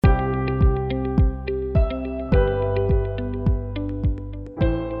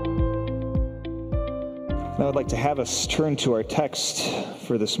like to have us turn to our text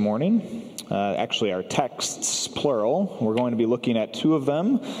for this morning. Actually, our texts, plural. We're going to be looking at two of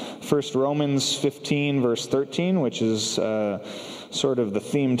them. First, Romans 15, verse 13, which is sort of the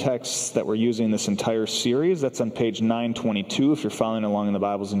theme text that we're using this entire series. That's on page 922 if you're following along in the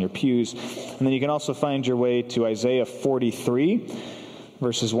Bibles in your pews. And then you can also find your way to Isaiah 43,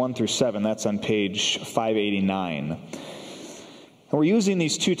 verses 1 through 7. That's on page 589. And we're using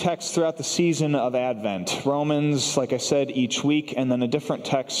these two texts throughout the season of Advent. Romans, like I said, each week, and then a different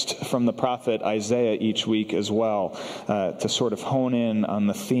text from the prophet Isaiah each week as well, to sort of hone in on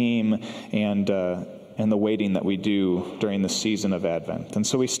the theme and the waiting that we do during the season of Advent. And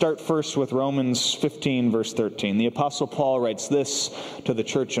so we start first with Romans 15, verse 13. The Apostle Paul writes this to the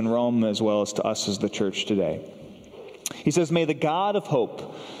church in Rome as well as to us as the church today. He says, "May the God of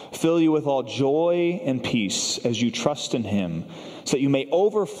hope fill you with all joy and peace as you trust in him, so that you may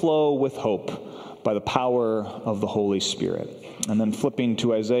overflow with hope by the power of the Holy Spirit." And then flipping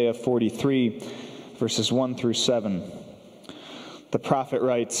to Isaiah 43, verses 1 through 7, the prophet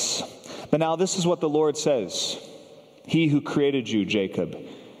writes, "But now this is what the Lord says, He who created you, Jacob,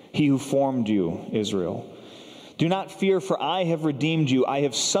 He who formed you, Israel. Do not fear, for I have redeemed you. I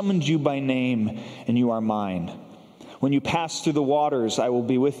have summoned you by name, and you are mine. When you pass through the waters, I will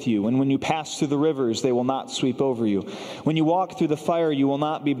be with you. And when you pass through the rivers, they will not sweep over you. When you walk through the fire, you will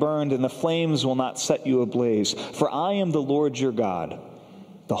not be burned, and the flames will not set you ablaze. For I am the Lord your God,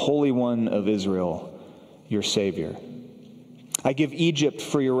 the Holy One of Israel, your Savior. I give Egypt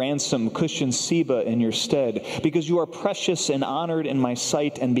for your ransom, Cush and Seba in your stead, because you are precious and honored in my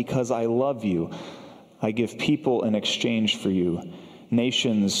sight, and because I love you. I give people in exchange for you,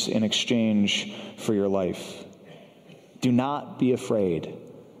 nations in exchange for your life. Do not be afraid,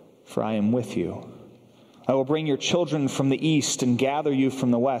 for I am with you. I will bring your children from the east and gather you from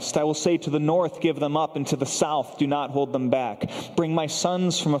the west. I will say to the north, give them up, and to the south, do not hold them back. Bring my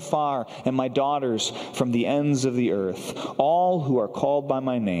sons from afar and my daughters from the ends of the earth, all who are called by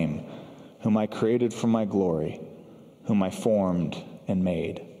my name, whom I created for my glory, whom I formed and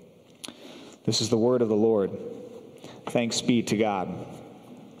made." This is the word of the Lord. Thanks be to God.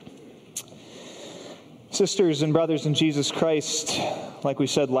 Sisters and brothers in Jesus Christ, like we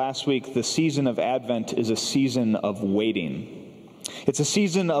said last week, the season of Advent is a season of waiting. It's a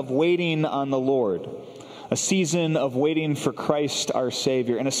season of waiting on the Lord, a season of waiting for Christ our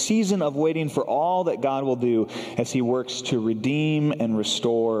Savior, and a season of waiting for all that God will do as He works to redeem and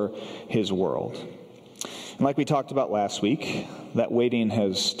restore His world. And like we talked about last week, that waiting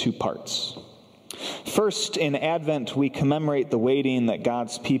has two parts. First, in Advent, we commemorate the waiting that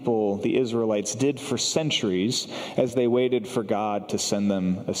God's people, the Israelites, did for centuries as they waited for God to send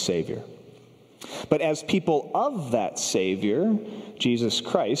them a Savior. But as people of that Savior, Jesus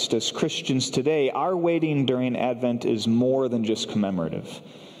Christ, as Christians today, our waiting during Advent is more than just commemorative.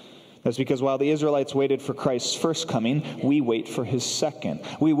 That's because while the Israelites waited for Christ's first coming, we wait for His second.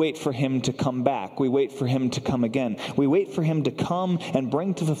 We wait for Him to come back. We wait for Him to come again. We wait for Him to come and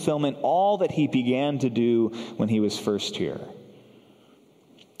bring to fulfillment all that He began to do when He was first here.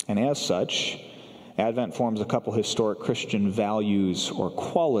 And as such, Advent forms a couple historic Christian values or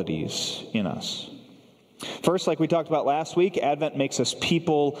qualities in us. First, like we talked about last week, Advent makes us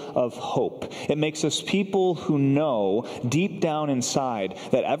people of hope. It makes us people who know deep down inside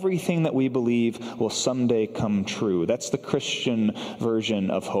that everything that we believe will someday come true. That's the Christian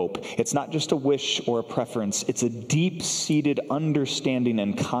version of hope. It's not just a wish or a preference. It's a deep-seated understanding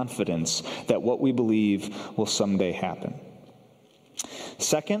and confidence that what we believe will someday happen.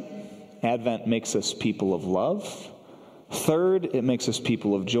 Second, Advent makes us people of love. Third, it makes us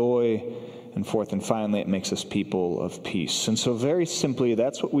people of joy. And fourth and finally, it makes us people of peace. And so very simply,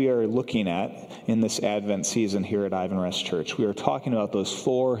 that's what we are looking at in this Advent season here at Ivan Rest Church. We are talking about those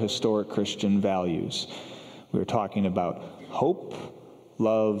four historic Christian values. We are talking about hope,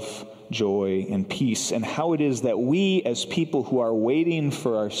 love, joy, and peace, and how it is that we, as people who are waiting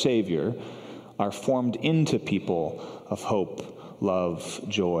for our Savior, are formed into people of hope, love,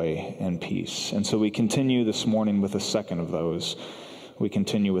 joy, and peace. And so we continue this morning with the second of those. We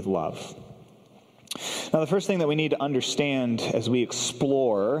continue with love. Now, the first thing that we need to understand as we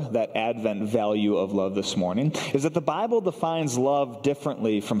explore that Advent value of love this morning is that the Bible defines love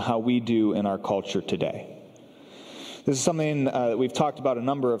differently from how we do in our culture today. This is something that we've talked about a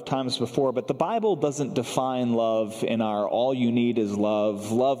number of times before, but the Bible doesn't define love in our all you need is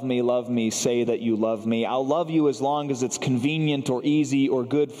love, love me, say that you love me, I'll love you as long as it's convenient or easy or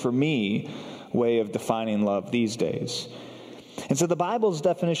good for me way of defining love these days. And so the Bible's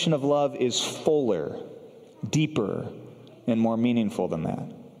definition of love is fuller, deeper, and more meaningful than that.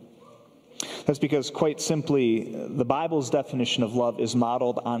 That's because, quite simply, the Bible's definition of love is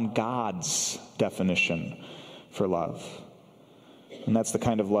modeled on God's definition for love. And that's the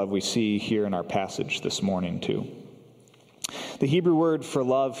kind of love we see here in our passage this morning, too. The Hebrew word for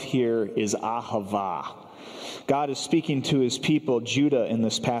love here is ahava. God is speaking to his people, Judah, in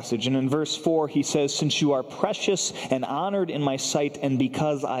this passage. And in verse 4, he says, "Since you are precious and honored in my sight, and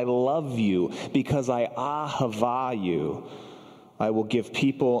because I love you, because I ahava you, I will give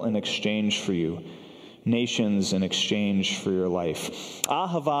people in exchange for you, nations in exchange for your life."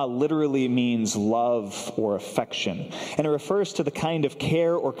 Ahava literally means love or affection, and it refers to the kind of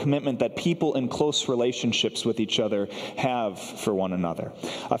care or commitment that people in close relationships with each other have for one another.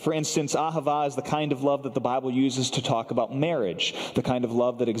 For instance, ahava is the kind of love that the Bible uses to talk about marriage, the kind of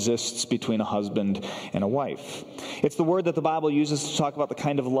love that exists between a husband and a wife. It's the word that the Bible uses to talk about the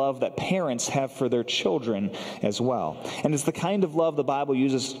kind of love that parents have for their children as well. And it's the kind of love the Bible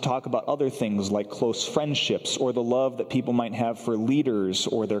uses to talk about other things like close friendships, or the love that people might have for leaders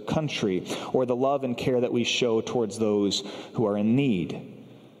or their country, or the love and care that we show towards those who are in need.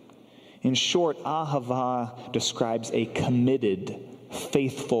 In short, ahava describes a committed,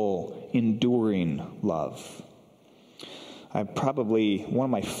 faithful, enduring love. One of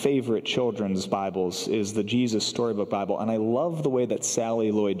my favorite children's Bibles is the Jesus Storybook Bible, and I love the way that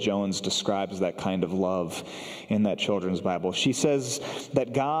Sally Lloyd-Jones describes that kind of love in that children's Bible. She says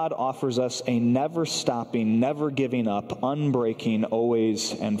that God offers us a never-stopping, never-giving-up, unbreaking,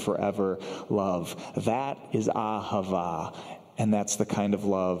 always and forever love. That is ahava, and that's the kind of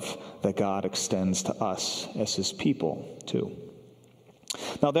love that God extends to us as his people, too.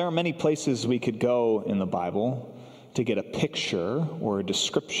 Now, there are many places we could go in the Bible to get a picture or a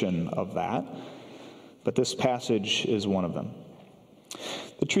description of that, but this passage is one of them.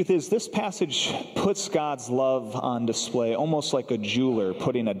 The truth is, this passage puts God's love on display almost like a jeweler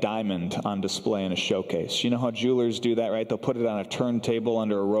putting a diamond on display in a showcase. You know how jewelers do that, right? They'll put it on a turntable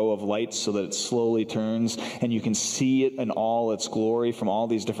under a row of lights so that it slowly turns, and you can see it in all its glory from all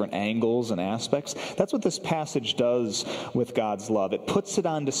these different angles and aspects. That's what this passage does with God's love. It puts it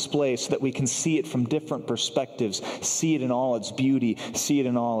on display so that we can see it from different perspectives, see it in all its beauty, see it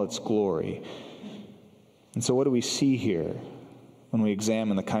in all its glory. And so what do we see here when we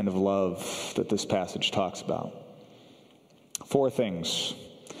examine the kind of love that this passage talks about? 4 things.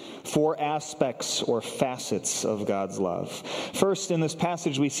 4 aspects or facets of God's love. First, in this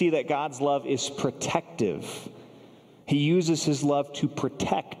passage, we see that God's love is protective. He uses his love to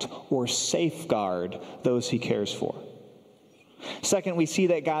protect or safeguard those he cares for. Second, we see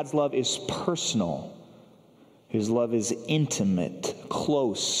that God's love is personal. His love is intimate,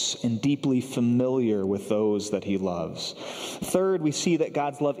 close, and deeply familiar with those that he loves. Third, we see that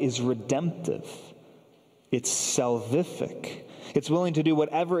God's love is redemptive. It's salvific. It's willing to do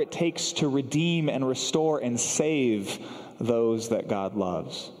whatever it takes to redeem and restore and save those that God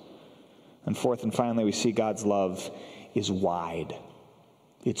loves. And fourth and finally, we see God's love is wide.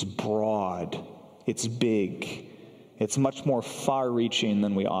 It's broad. It's big. It's much more far-reaching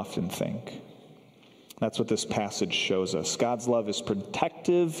than we often think. That's what this passage shows us. God's love is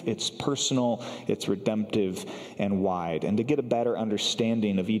protective, it's personal, it's redemptive, and wide. And to get a better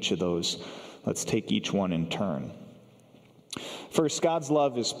understanding of each of those, let's take each one in turn. First, God's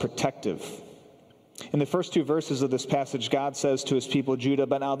love is protective. In the first 2 verses of this passage, God says to his people, Judah,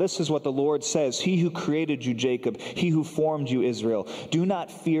 "But now this is what the Lord says, He who created you, Jacob, He who formed you, Israel. Do not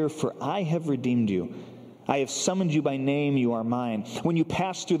fear, for I have redeemed you. I have summoned you by name, you are mine. When you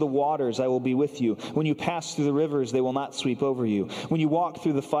pass through the waters, I will be with you. When you pass through the rivers, they will not sweep over you. When you walk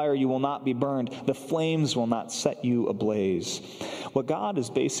through the fire, you will not be burned. The flames will not set you ablaze." What God is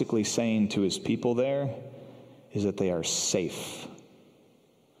basically saying to his people there is that they are safe.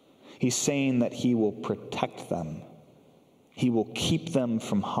 He's saying that he will protect them. He will keep them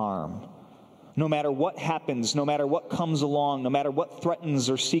from harm. No matter what happens, no matter what comes along, no matter what threatens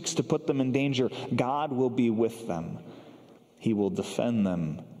or seeks to put them in danger, God will be with them. He will defend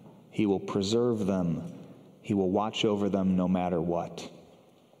them. He will preserve them. He will watch over them no matter what.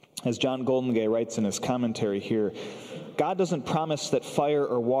 As John Goldengay writes in his commentary here, God doesn't promise that fire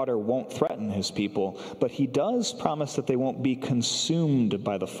or water won't threaten his people, but he does promise that they won't be consumed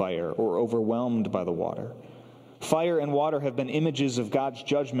by the fire or overwhelmed by the water. Fire and water have been images of God's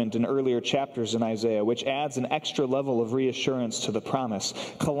judgment in earlier chapters in Isaiah, which adds an extra level of reassurance to the promise.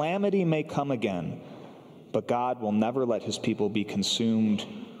 Calamity may come again, but God will never let his people be consumed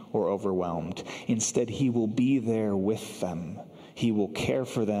or overwhelmed. Instead, he will be there with them. He will care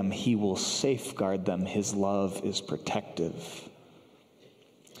for them. He will safeguard them. His love is protective.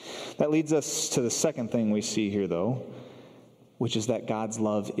 That leads us to the second thing we see here, though. which is that God's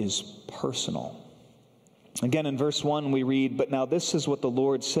love is personal. Again, in verse 1, we read, "But now this is what the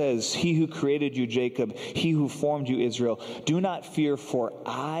Lord says, He who created you, Jacob, He who formed you, Israel, do not fear, for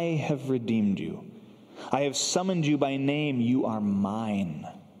I have redeemed you. I have summoned you by name, you are mine."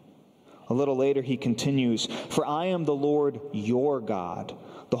 A little later, he continues, "For I am the Lord your God,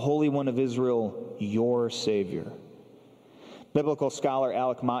 the Holy One of Israel, your Savior." Biblical scholar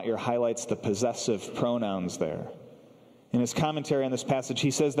Alec Motyer highlights the possessive pronouns there. In his commentary on this passage,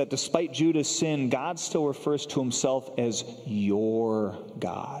 he says that despite Judah's sin, God still refers to himself as your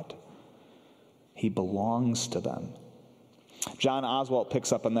God. He belongs to them. John Oswalt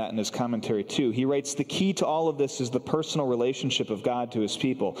picks up on that in his commentary too. He writes, "The key to all of this is the personal relationship of God to his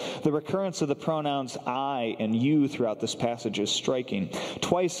people. The recurrence of the pronouns I and you throughout this passage is striking.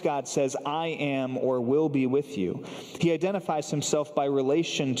 Twice God says, I am or will be with you. He identifies himself by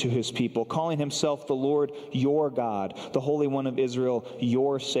relation to his people, calling himself the Lord your God, the Holy One of Israel,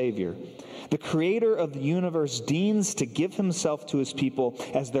 your Savior. The creator of the universe deigns to give himself to his people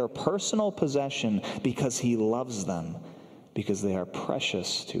as their personal possession because he loves them, because they are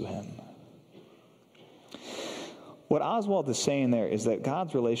precious to him." What Oswald is saying there is that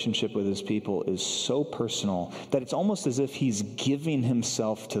God's relationship with his people is so personal that it's almost as if he's giving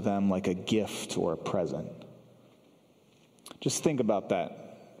himself to them like a gift or a present. Just think about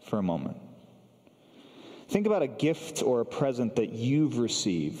that for a moment. Think about a gift or a present that you've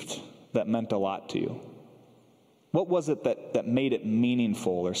received that meant a lot to you. What was it that made it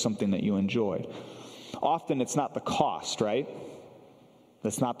meaningful or something that you enjoyed? Often it's not the cost, right?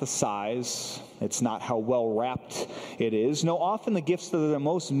 It's not the size. It's not how well wrapped it is. No, often the gifts that are the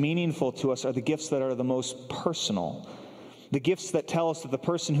most meaningful to us are the gifts that are the most personal. The gifts that tell us that the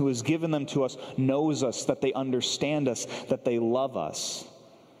person who has given them to us knows us, that they understand us, that they love us.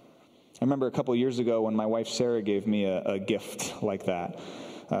 I remember a couple years ago when my wife Sarah gave me a gift like that.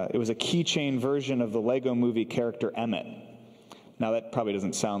 It was a keychain version of the Lego movie character Emmett. Now that probably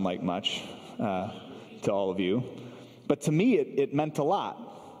doesn't sound like much to all of you, but to me it meant a lot.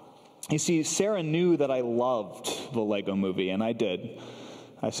 You see, Sarah knew that I loved the Lego movie, and I did.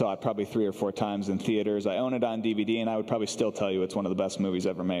 I saw it probably 3 or 4 times in theaters. I own it on DVD, and I would probably still tell you it's one of the best movies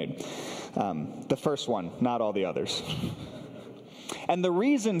ever made. The first one, not all the others. And the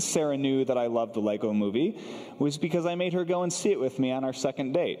reason Sarah knew that I loved the Lego movie was because I made her go and see it with me on our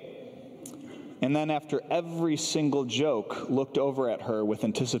second date. And then after every single joke, looked over at her with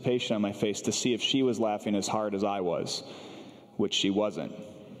anticipation on my face to see if she was laughing as hard as I was, which she wasn't.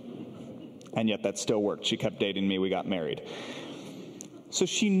 And yet that still worked. She kept dating me. We got married. So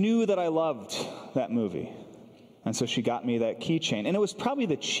she knew that I loved that movie. And so she got me that keychain. And it was probably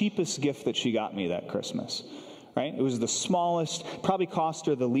the cheapest gift that she got me that Christmas. Right? It was the smallest, probably cost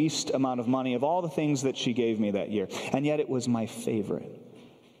her the least amount of money of all the things that she gave me that year. And yet it was my favorite.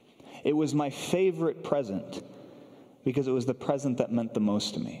 It was my favorite present because it was the present that meant the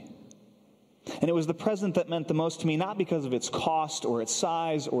most to me. And it was the present that meant the most to me not because of its cost or its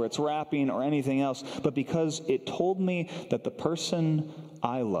size or its wrapping or anything else, but because it told me that the person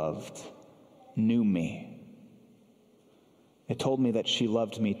I loved knew me. It told me that she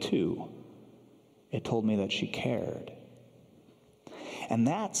loved me too. It told me that she cared. And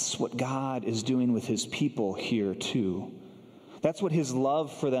that's what God is doing with his people here too. That's what his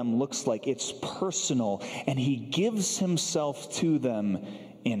love for them looks like. It's personal, and he gives himself to them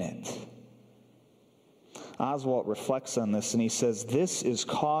in it. Oswalt reflects on this, and he says, "This is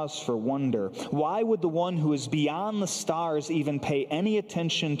cause for wonder. Why would the one who is beyond the stars even pay any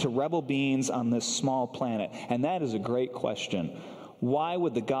attention to rebel beings on this small planet?" And that is a great question. Why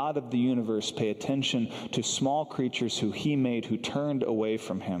would the God of the universe pay attention to small creatures who he made who turned away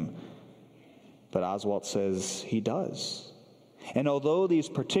from him? But Oswalt says he does. And although these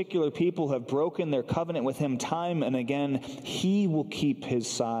particular people have broken their covenant with him time and again, he will keep his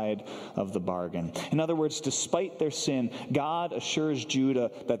side of the bargain. In other words, despite their sin, God assures Judah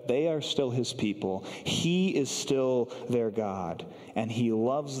that they are still his people. He is still their God, and he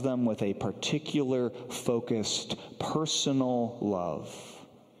loves them with a particular, focused, personal love.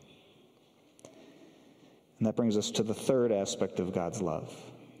 And that brings us to the third aspect of God's love.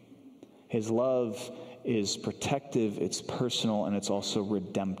 His love is protective, it's personal, and it's also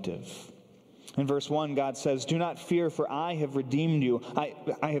redemptive. In verse 1, God says, "Do not fear, for I have redeemed you.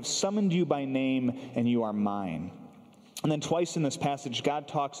 I have summoned you by name, and you are mine." And then twice in this passage, God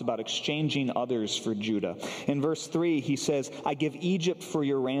talks about exchanging others for Judah. In verse 3, he says, "I give Egypt for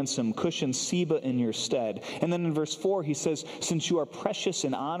your ransom, Cush and Seba in your stead." And then in verse 4, he says, "Since you are precious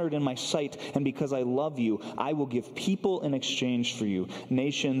and honored in my sight, and because I love you, I will give people in exchange for you,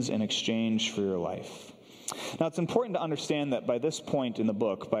 nations in exchange for your life." Now, it's important to understand that by this point in the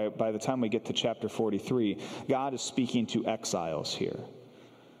book, by the time we get to chapter 43, God is speaking to exiles here.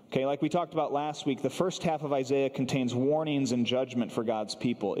 Okay, like we talked about last week, the first half of Isaiah contains warnings and judgment for God's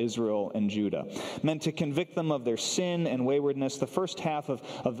people, Israel and Judah. Meant to convict them of their sin and waywardness, the first half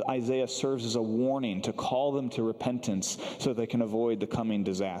of Isaiah serves as a warning to call them to repentance so they can avoid the coming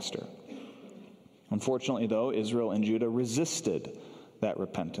disaster. Unfortunately, though, Israel and Judah resisted that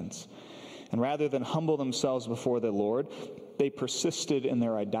repentance. And rather than humble themselves before the Lord, they persisted in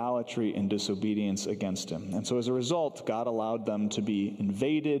their idolatry and disobedience against him. And so as a result, God allowed them to be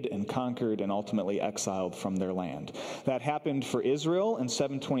invaded and conquered and ultimately exiled from their land. That happened for Israel in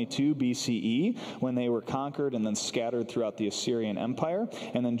 722 BCE when they were conquered and then scattered throughout the Assyrian Empire.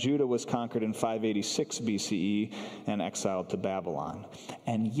 And then Judah was conquered in 586 BCE and exiled to Babylon.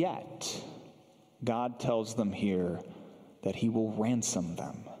 And yet, God tells them here that he will ransom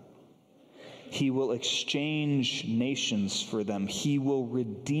them. He will exchange nations for them. He will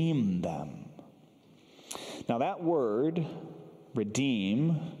redeem them. Now that word,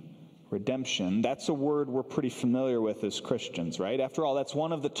 redeem, redemption, that's a word we're pretty familiar with as Christians, right? After all, that's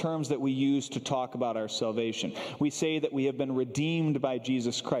one of the terms that we use to talk about our salvation. We say that we have been redeemed by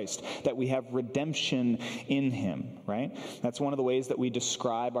Jesus Christ, that we have redemption in him, right? That's one of the ways that we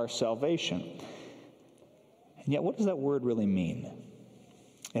describe our salvation. And yet, what does that word really mean?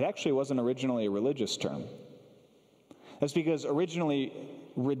 It actually wasn't originally a religious term. That's because originally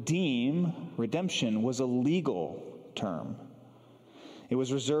redemption, was a legal term. It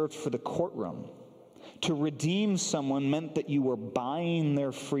was reserved for the courtroom. To redeem someone meant that you were buying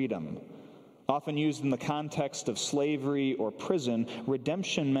their freedom. Often used in the context of slavery or prison,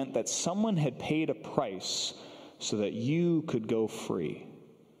 redemption meant that someone had paid a price so that you could go free.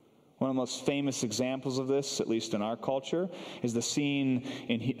 One of the most famous examples of this, at least in our culture, is the scene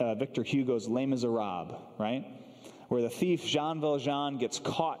in Victor Hugo's Les Miserables, right? Where the thief Jean Valjean gets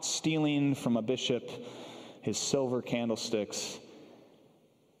caught stealing from a bishop his silver candlesticks,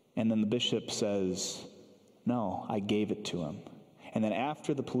 and then the bishop says, "No, I gave it to him." And then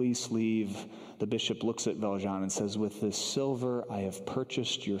after the police leave, the bishop looks at Valjean and says, "With this silver I have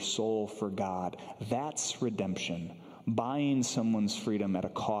purchased your soul for God." That's redemption. Buying someone's freedom at a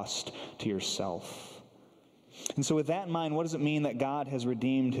cost to yourself. And so with that in mind, what does it mean that God has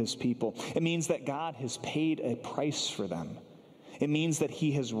redeemed his people? It means that God has paid a price for them. It means that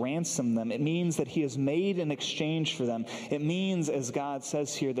he has ransomed them. It means that he has made an exchange for them. It means, as God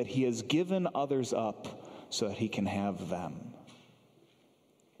says here, that he has given others up so that he can have them.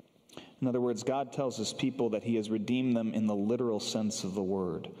 In other words, God tells his people that he has redeemed them in the literal sense of the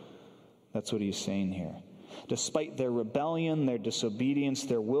word. That's what he's saying here. Despite their rebellion, their disobedience,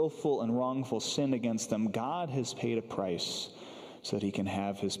 their willful and wrongful sin against them, God has paid a price so that he can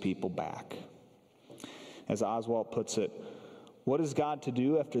have his people back. As Oswalt puts it, what is God to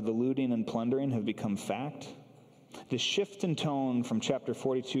do after the looting and plundering have become fact? The shift in tone from chapter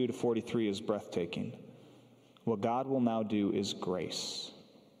 42 to 43 is breathtaking. What God will now do is grace.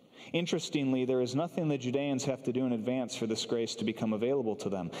 Interestingly, there is nothing the Judeans have to do in advance for this grace to become available to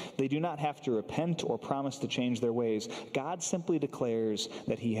them. They do not have to repent or promise to change their ways. God simply declares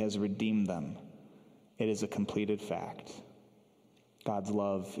that he has redeemed them. It is a completed fact. God's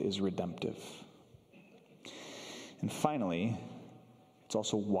love is redemptive. And finally, it's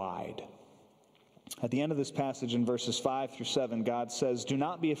also wide. At the end of this passage in verses 5 through 7, God says, "Do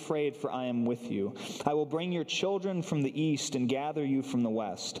not be afraid, for I am with you. I will bring your children from the east and gather you from the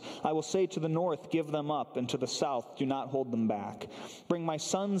west. I will say to the north, give them up, and to the south, do not hold them back. Bring my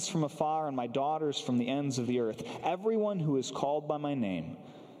sons from afar and my daughters from the ends of the earth, everyone who is called by my name,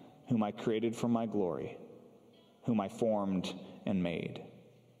 whom I created for my glory, whom I formed and made."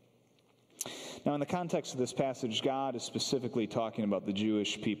 Now, in the context of this passage, God is specifically talking about the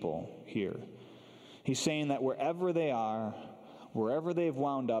Jewish people here. He's saying that wherever they are, wherever they've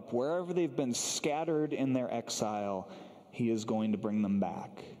wound up, wherever they've been scattered in their exile, he is going to bring them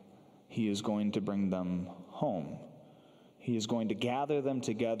back. He is going to bring them home. He is going to gather them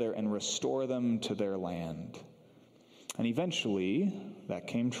together and restore them to their land. And eventually, that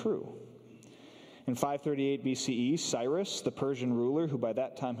came true. In 538 BCE, Cyrus, the Persian ruler, who by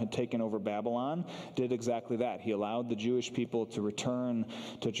that time had taken over Babylon, did exactly that. He allowed the Jewish people to return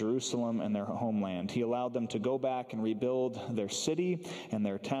to Jerusalem and their homeland. He allowed them to go back and rebuild their city and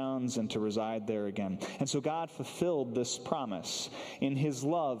their towns and to reside there again. And so God fulfilled this promise. In his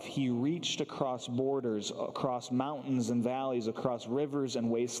love, he reached across borders, across mountains and valleys, across rivers and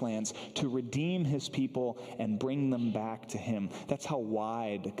wastelands to redeem his people and bring them back to him. That's how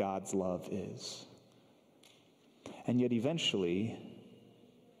wide God's love is. And yet eventually,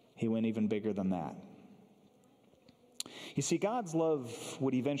 he went even bigger than that. You see, God's love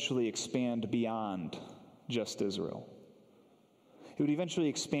would eventually expand beyond just Israel. It would eventually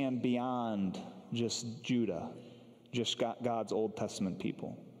expand beyond just Judah, just God's Old Testament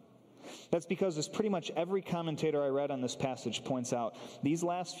people. That's because, as pretty much every commentator I read on this passage points out, these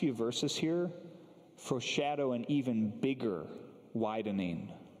last few verses here foreshadow an even bigger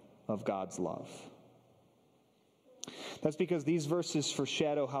widening of God's love. That's because these verses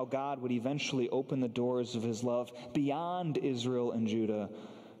foreshadow how God would eventually open the doors of his love beyond Israel and Judah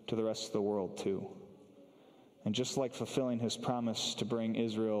to the rest of the world too. And just like fulfilling his promise to bring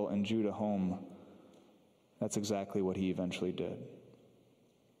Israel and Judah home, that's exactly what he eventually did.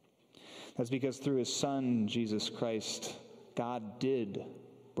 That's because through his Son, Jesus Christ, God did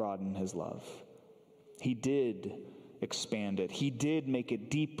broaden his love. He did expand it. He did make it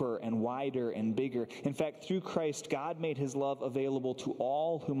deeper and wider and bigger. In fact, through Christ, God made his love available to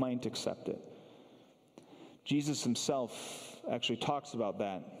all who might accept it. Jesus himself actually talks about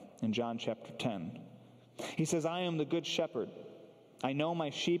that in John chapter 10. He says, "I am the good shepherd. I know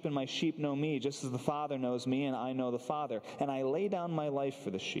my sheep, and my sheep know me, just as the Father knows me, and I know the Father. And I lay down my life for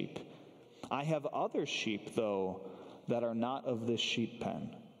the sheep. I have other sheep, though, that are not of this sheep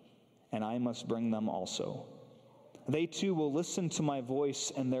pen, and I must bring them also. They too will listen to my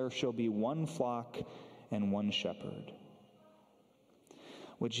voice, and there shall be one flock and one shepherd."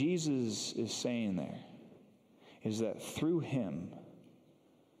 What Jesus is saying there is that through him,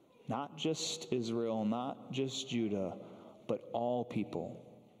 not just Israel, not just Judah, but all people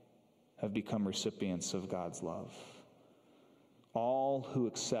have become recipients of God's love. All who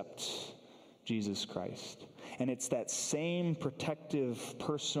accept Jesus Christ. And it's that same protective,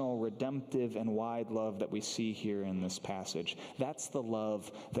 personal, redemptive, and wide love that we see here in this passage. That's the love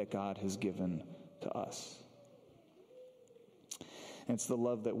that God has given to us. And it's the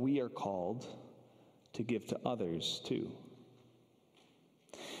love that we are called to give to others too.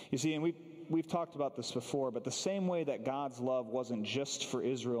 You see, and we've talked about this before, but the same way that God's love wasn't just for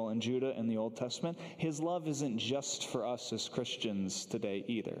Israel and Judah in the Old Testament, his love isn't just for us as Christians today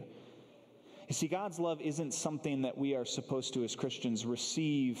either. You see, God's love isn't something that we are supposed to, as Christians,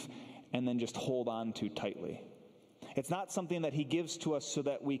 receive and then just hold on to tightly. It's not something that he gives to us so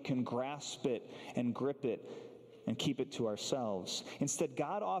that we can grasp it and grip it and keep it to ourselves. Instead,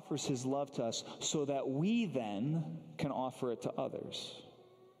 God offers his love to us so that we then can offer it to others.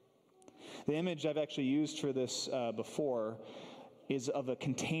 The image I've actually used for this before is of a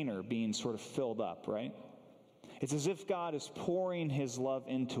container being sort of filled up, right? It's as if God is pouring his love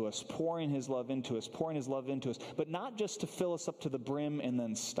into us, pouring his love into us, pouring his love into us, but not just to fill us up to the brim and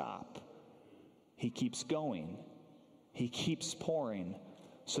then stop. He keeps going. He keeps pouring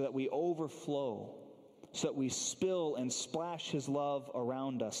so that we overflow, so that we spill and splash his love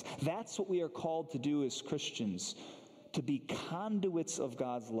around us. That's what we are called to do as Christians, to be conduits of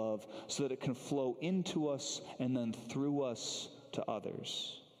God's love so that it can flow into us and then through us to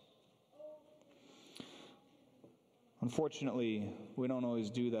others. Unfortunately, we don't always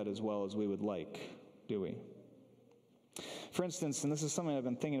do that as well as we would like, do we? For instance, and this is something I've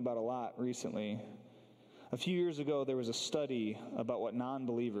been thinking about a lot recently, a few years ago there was a study about what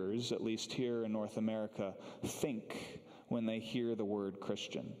non-believers, at least here in North America, think when they hear the word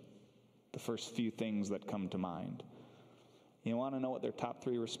Christian. The first few things that come to mind. You want to know what their top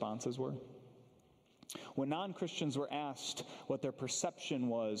 3 responses were? When non-Christians were asked what their perception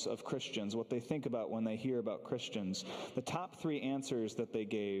was of Christians, what they think about when they hear about Christians, the top 3 answers that they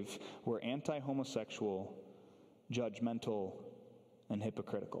gave were anti-homosexual, judgmental, and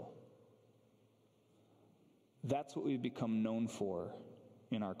hypocritical. That's what we've become known for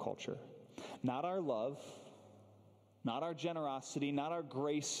in our culture. Not our love, not our generosity, not our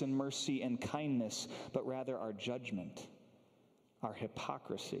grace and mercy and kindness, but rather our judgment, our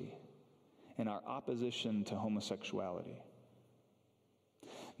hypocrisy, and our opposition to homosexuality.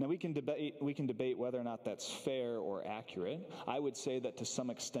 Now, we can debate whether or not that's fair or accurate. I would say that to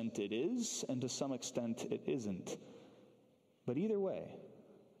some extent it is, and to some extent it isn't. But either way,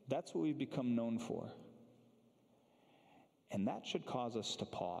 that's what we've become known for. And that should cause us to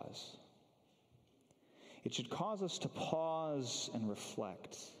pause. It should cause us to pause and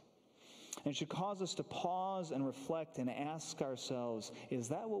reflect. And it should cause us to pause and reflect and ask ourselves, is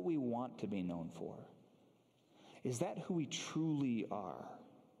that what we want to be known for? Is that who we truly are?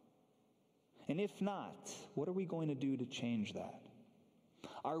 And if not, what are we going to do to change that?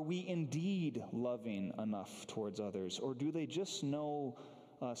 Are we indeed loving enough towards others, or do they just know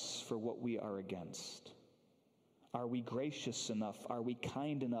us for what we are against? Are we gracious enough? Are we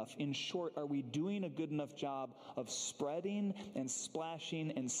kind enough? In short, are we doing a good enough job of spreading and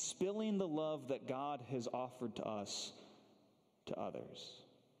splashing and spilling the love that God has offered to us to others.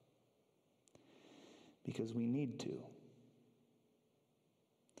 Because we need to.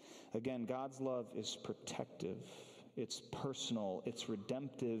 Again, God's love is protective, it's personal, it's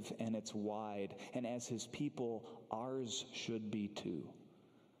redemptive, and it's wide. And as his people, ours should be too.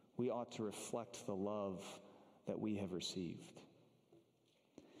 We ought to reflect the love that we have received.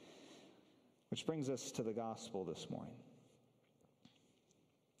 Which brings us to the gospel this morning.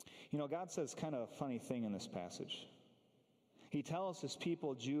 You know, God says kind of a funny thing in this passage. He tells his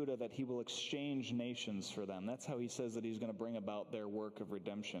people, Judah, that he will exchange nations for them. That's how he says that he's going to bring about their work of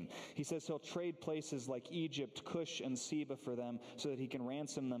redemption. He says he'll trade places like Egypt, Cush, and Seba for them so that he can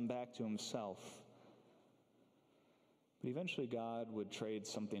ransom them back to himself. But eventually God would trade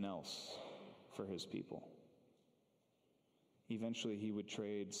something else for his people. Eventually he would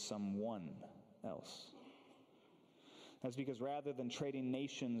trade someone else. That's because rather than trading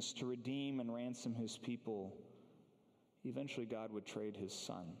nations to redeem and ransom his people, eventually God would trade his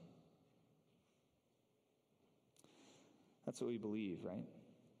son. That's what we believe, right?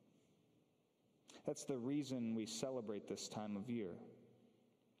 That's the reason we celebrate this time of year.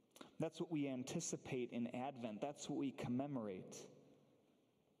 That's what we anticipate in Advent. That's what we commemorate.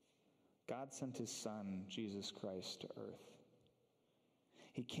 God sent his son, Jesus Christ, to earth.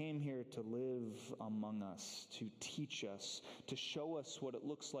 He came here to live among us, to teach us, to show us what it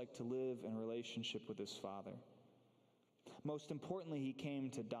looks like to live in relationship with his Father. Most importantly, he came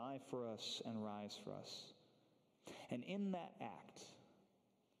to die for us and rise for us. And in that act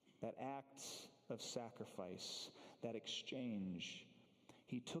of sacrifice, that exchange,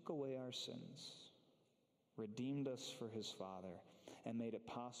 he took away our sins, redeemed us for his Father, and made it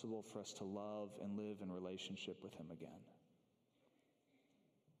possible for us to love and live in relationship with him again.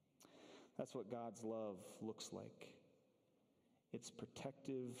 That's what God's love looks like. It's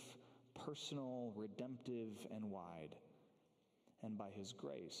protective, personal, redemptive, and wide. And by his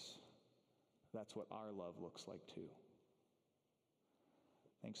grace, that's what our love looks like too.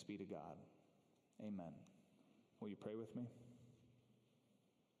 Thanks be to God. Amen. Will you pray with me?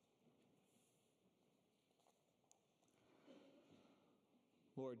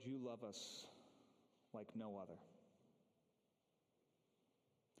 Lord, you love us like no other.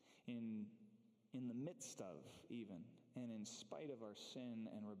 In the midst of, even, and in spite of our sin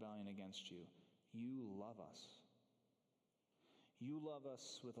and rebellion against you, you love us. You love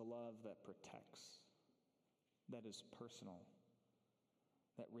us with a love that protects, that is personal,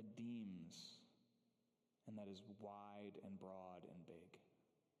 that redeems, and that is wide and broad and big.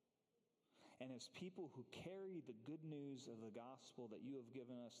 And as people who carry the good news of the gospel that you have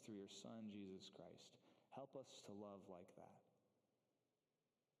given us through your Son, Jesus Christ, help us to love like that.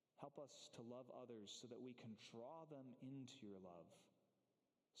 Help us to love others so that we can draw them into your love,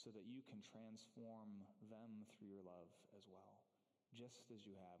 so that you can transform them through your love as well, just as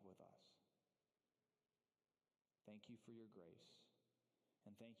you have with us. Thank you for your grace,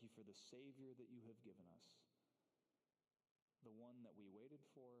 and thank you for the Savior that you have given us, the one that we waited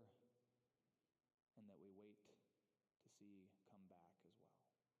for and that we wait to see come.